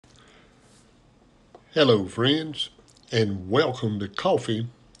Hello, friends, and welcome to Coffee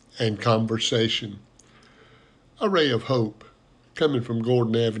and Conversation, a ray of hope coming from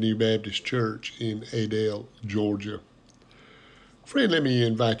Gordon Avenue Baptist Church in Adel, Georgia. Friend, let me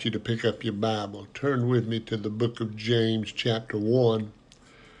invite you to pick up your Bible. Turn with me to the book of James, chapter 1.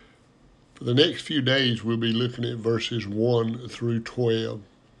 For the next few days, we'll be looking at verses 1 through 12.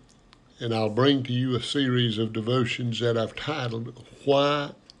 And I'll bring to you a series of devotions that I've titled,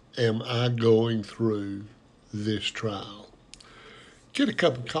 Why Am I Going Through This Trial? Get a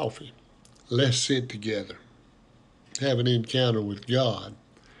cup of coffee. Let's sit together. Have an encounter with God,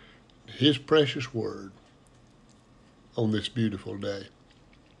 His precious Word, on this beautiful day.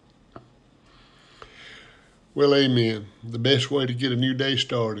 Well, amen. The best way to get a new day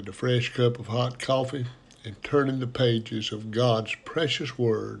started, a fresh cup of hot coffee and turning the pages of God's precious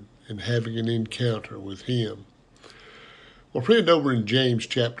Word and having an encounter with Him. Well, friend, over in James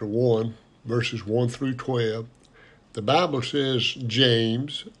chapter 1, verses 1 through 12, the Bible says,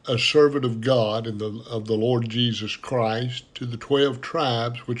 James, a servant of God and of the Lord Jesus Christ, to the 12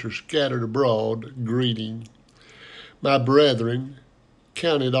 tribes which are scattered abroad, greeting. My brethren,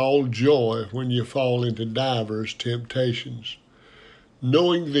 count it all joy when you fall into divers temptations,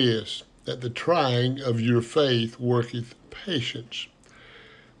 knowing this, that the trying of your faith worketh patience.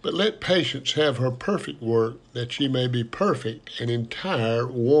 But let patience have her perfect work, that ye may be perfect and entire,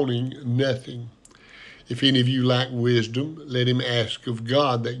 wanting nothing. If any of you lack wisdom, let him ask of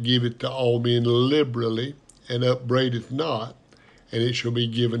God, that giveth to all men liberally, and upbraideth not, and it shall be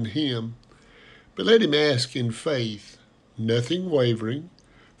given him. But let him ask in faith, nothing wavering,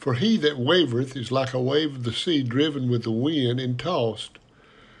 for he that wavereth is like a wave of the sea, driven with the wind and tossed.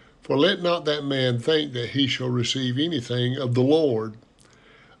 For let not that man think that he shall receive anything of the Lord.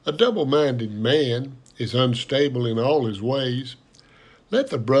 A double-minded man is unstable in all his ways.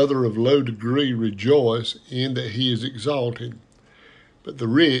 Let the brother of low degree rejoice in that he is exalted, but the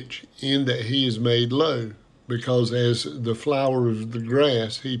rich in that he is made low, because as the flower of the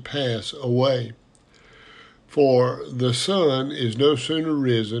grass he pass away. For the sun is no sooner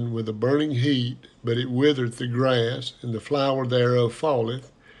risen with a burning heat, but it withereth the grass, and the flower thereof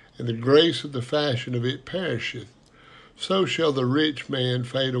falleth, and the grace of the fashion of it perisheth. So shall the rich man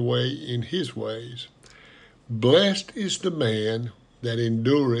fade away in his ways. Blessed is the man that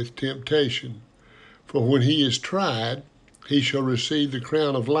endureth temptation, for when he is tried, he shall receive the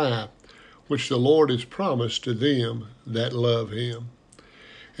crown of life, which the Lord has promised to them that love him.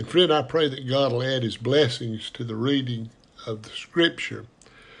 And friend, I pray that God will add his blessings to the reading of the Scripture.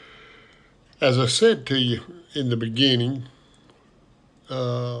 As I said to you in the beginning,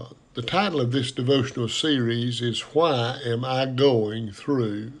 the title of this devotional series is Why Am I Going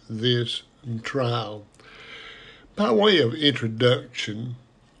Through This Trial? By way of introduction,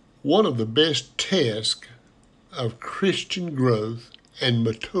 one of the best tests of Christian growth and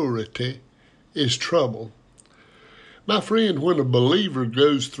maturity is trouble. My friend, when a believer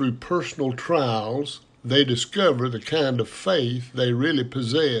goes through personal trials, they discover the kind of faith they really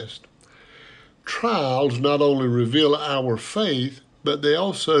possessed. Trials not only reveal our faith, but they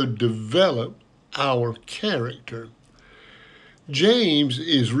also develop our character. James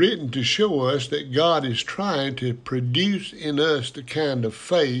is written to show us that God is trying to produce in us the kind of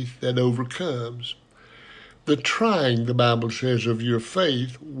faith that overcomes. The trying, the Bible says, of your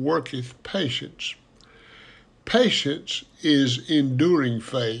faith worketh patience. Patience is enduring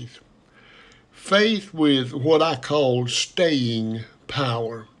faith. Faith with what I call staying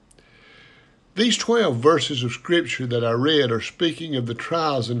power. These 12 verses of Scripture that I read are speaking of the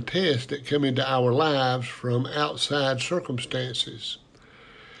trials and tests that come into our lives from outside circumstances.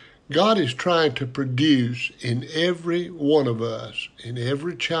 God is trying to produce in every one of us, in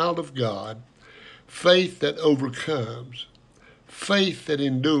every child of God, faith that overcomes, faith that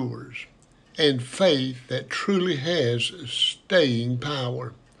endures, and faith that truly has staying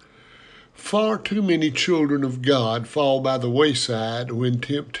power. Far too many children of God fall by the wayside when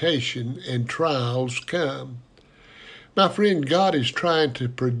temptation and trials come. My friend, God is trying to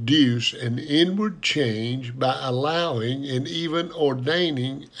produce an inward change by allowing and even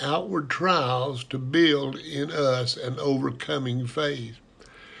ordaining outward trials to build in us an overcoming faith.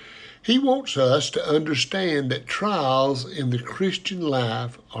 He wants us to understand that trials in the Christian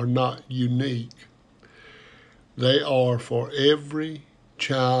life are not unique. They are for every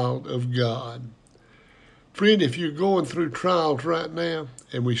child of God. Friend, if you're going through trials right now,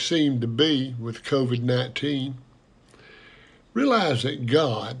 and we seem to be with COVID-19, realize that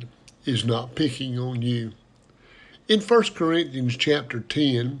God is not picking on you. In 1 Corinthians chapter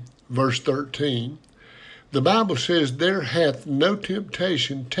 10, verse 13, The Bible says, there hath no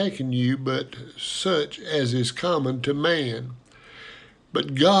temptation taken you but such as is common to man.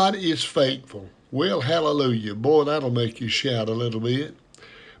 But God is faithful. Well, hallelujah. Boy, that'll make you shout a little bit.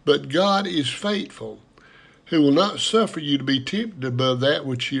 But God is faithful, who will not suffer you to be tempted above that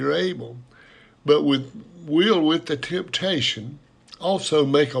which ye are able, but will with the temptation also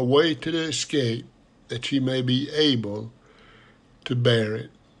make a way to escape, that ye may be able to bear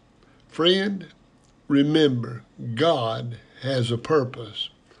it. Friend, remember, God has a purpose,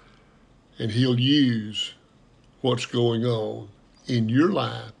 and he'll use what's going on in your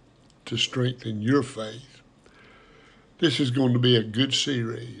life to strengthen your faith. This is going to be a good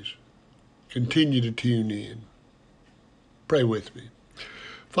series. Continue to tune in. Pray with me.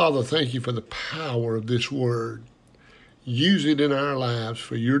 Father, thank you for the power of this word. Use it in our lives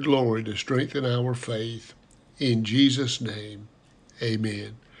for your glory to strengthen our faith. In Jesus' name,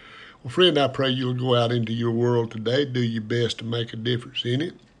 amen. Well, friend, I pray you'll go out into your world today, do your best to make a difference in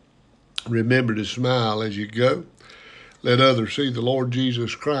it. Remember to smile as you go. Let others see the Lord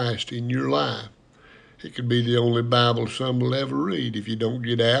Jesus Christ in your life. It could be the only Bible some will ever read. If you don't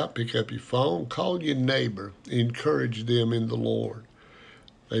get out, pick up your phone, call your neighbor, encourage them in the Lord.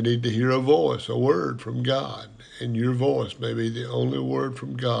 They need to hear a voice, a word from God, and your voice may be the only word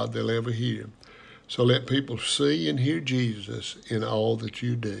from God they'll ever hear. So let people see and hear Jesus in all that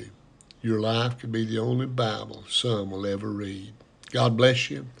you do. Your life could be the only Bible some will ever read. God bless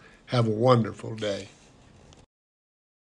you. Have a wonderful day.